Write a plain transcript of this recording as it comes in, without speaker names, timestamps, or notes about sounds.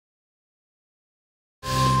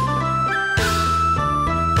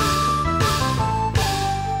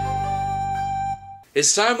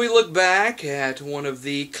It's time we look back at one of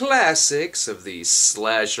the classics of the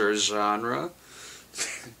slasher genre.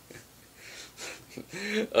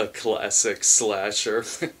 A classic slasher.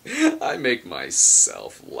 I make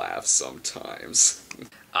myself laugh sometimes.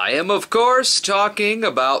 I am, of course, talking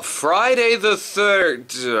about Friday the 3rd,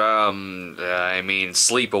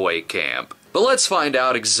 Sleepaway Camp. But let's find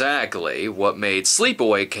out exactly what made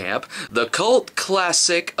Sleepaway Camp the cult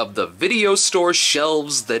classic of the video store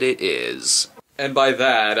shelves that it is. And by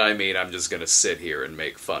that, I mean I'm just gonna sit here and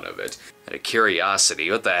make fun of it. Out of curiosity,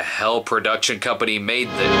 what the hell production company made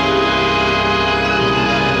That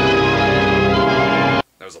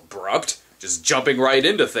was abrupt. Just jumping right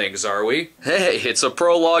into things, are we? Hey, it's a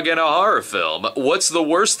prologue in a horror film. What's the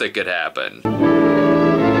worst that could happen?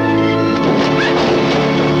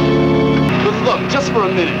 But look, just for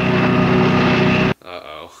a minute.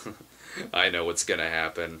 Uh-oh. I know what's gonna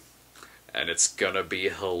happen. And it's gonna be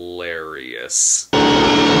hilarious.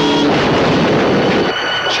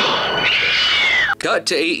 Cut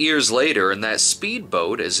to 8 years later, and that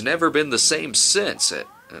speedboat has never been the same since.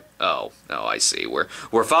 Oh, I see.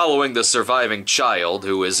 We're following the surviving child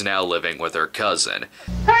who is now living with her cousin.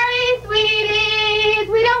 Hurry, sweeties!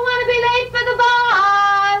 We don't want to be late for the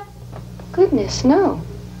bus! Goodness, no.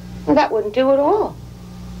 Well, that wouldn't do at all.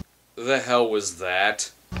 The hell was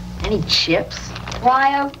that? Any chips?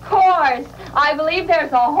 Why, of course! I believe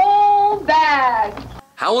there's a whole bag!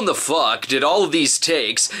 How in the fuck did all of these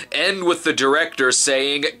takes end with the director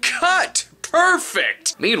saying, "Cut!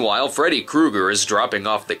 Perfect!" Meanwhile, Freddy Krueger is dropping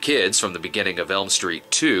off the kids from the beginning of Elm Street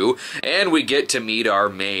 2, and we get to meet our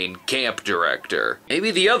main camp director.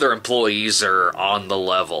 Maybe the other employees are on the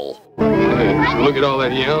level. Hey, look at all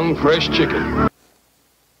that young, fresh chicken.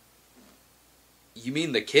 You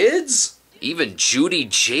mean the kids? Even Judy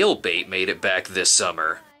Jailbait made it back this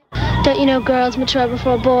summer. Don't you know girls mature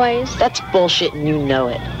before boys? That's bullshit and you know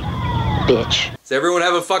it, bitch. Does everyone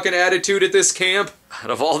have a fucking attitude at this camp? Out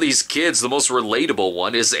of all these kids, the most relatable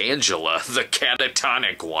one is Angela, the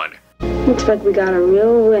catatonic one. Looks like we got a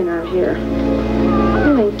real winner here.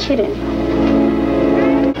 You ain't kidding.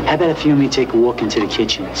 How about if you and me take a walk into the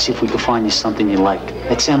kitchen, see if we can find you something you like?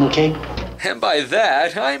 That sound okay? And by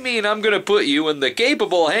that, I mean I'm gonna put you in the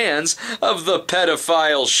capable hands of the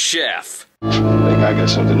pedophile chef. I think I got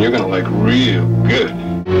something you're gonna like real good.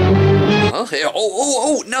 Huh?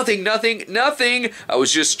 Nothing. I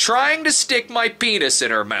was just trying to stick my penis in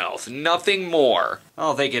her mouth, nothing more. I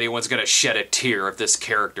don't think anyone's gonna shed a tear if this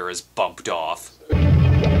character is bumped off.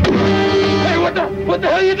 Hey, what the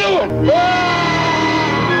hell are you doing?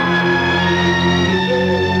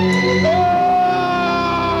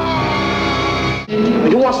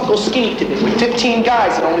 Who wants to go skinny dipping with 15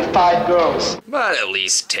 guys and only 5 girls? But at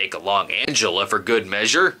least take along Angela for good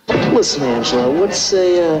measure. Listen, Angela, let's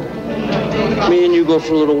say, me and you go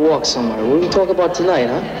for a little walk somewhere. What do we talk about tonight,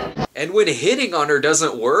 huh? And when hitting on her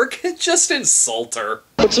doesn't work, just insult her.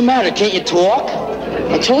 What's the matter? Can't you talk?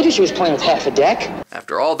 I told you she was playing with half a deck.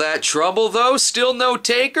 After all that trouble, though, still no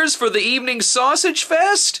takers for the evening sausage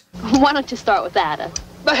fest? Why don't you start with that?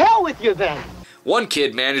 The hell with you then! One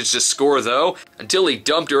kid managed to score, though, until he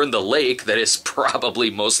dumped her in the lake that is probably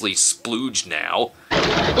mostly splooged now.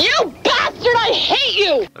 You bastard! I hate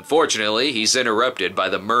you! Unfortunately, he's interrupted by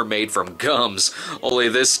the mermaid from Gums, only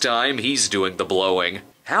this time he's doing the blowing.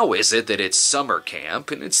 How is it that it's summer camp,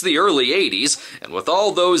 and it's the early 80s, and with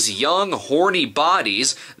all those young, horny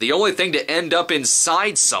bodies, the only thing to end up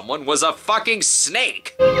inside someone was a fucking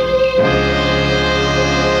snake?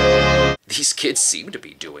 These kids seem to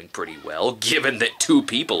be doing pretty well, given that 2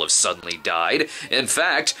 people have suddenly died. In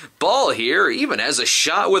fact, Ball here even has a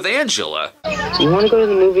shot with Angela. So you want to go to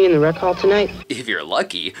the movie in the rec hall tonight? If you're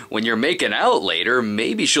lucky, when you're making out later,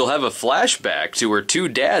 maybe she'll have a flashback to her 2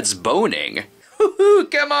 dads boning. Woohoo,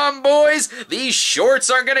 come on, boys! These shorts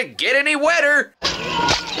aren't gonna get any wetter!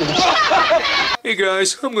 Hey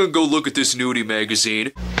guys, I'm gonna go look at this nudie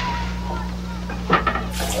magazine.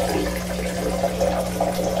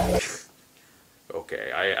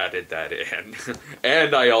 Okay, I added that in.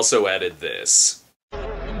 And I also added this.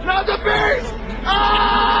 Not the beast!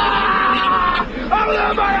 Ah!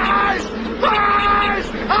 Open my eyes! Eyes!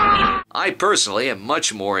 Ah! I personally am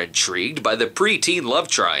much more intrigued by the preteen love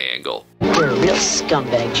triangle. You're a real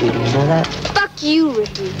scumbag, Judy, you know that? Fuck you,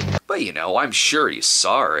 Ricky. But you know, I'm sure he's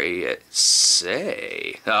sorry.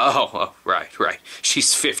 Say. Oh, right.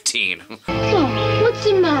 She's 15. Oh, what's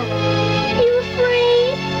the matter? You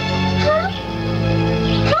afraid? Huh?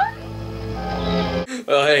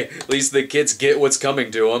 Well, hey, at least the kids get what's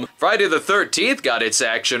coming to them. Friday the 13th got its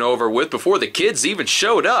action over with before the kids even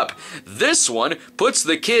showed up. This one puts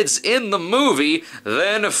the kids in the movie,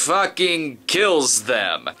 then fucking kills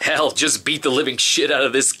them. Hell, just beat the living shit out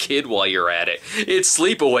of this kid while you're at it. It's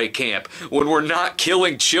Sleepaway Camp. When we're not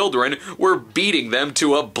killing children, we're beating them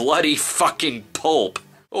to a bloody fucking pulp.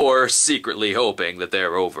 Or secretly hoping that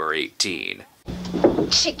they're over 18.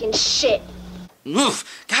 Chicken shit.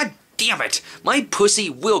 Oof, god damn it! My pussy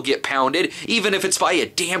will get pounded, even if it's by a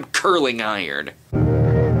damn curling iron.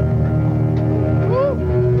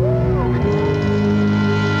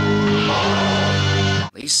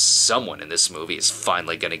 At least someone in this movie is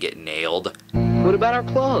finally gonna get nailed. What about our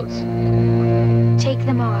clothes? Take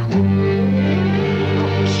them off.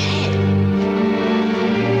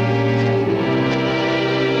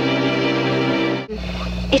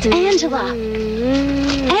 It's Angela.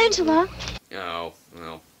 Angela. Oh,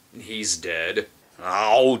 well, he's dead.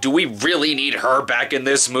 Oh, do we really need her back in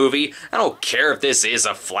this movie? I don't care if this is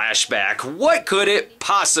a flashback. What could it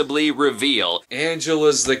possibly reveal?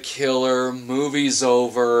 Angela's the killer, movie's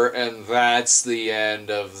over, and that's the end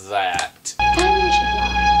of that. Angela.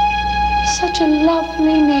 Such a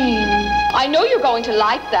lovely name. I know you're going to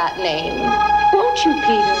like that name. Won't you,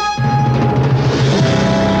 Peter?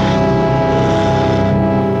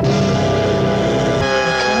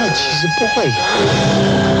 She's a boy.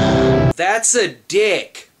 That's a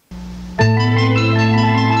dick.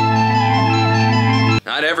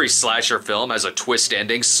 Not every slasher film has a twist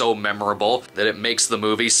ending so memorable that it makes the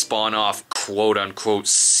movie spawn off quote-unquote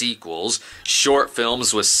sequels, short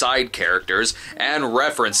films with side characters, and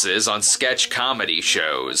references on sketch comedy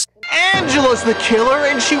shows. Angela's the killer,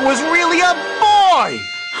 and she was really a boy!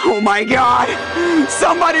 Oh my god!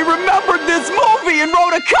 Somebody remembered this movie and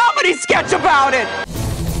wrote a comedy sketch about it!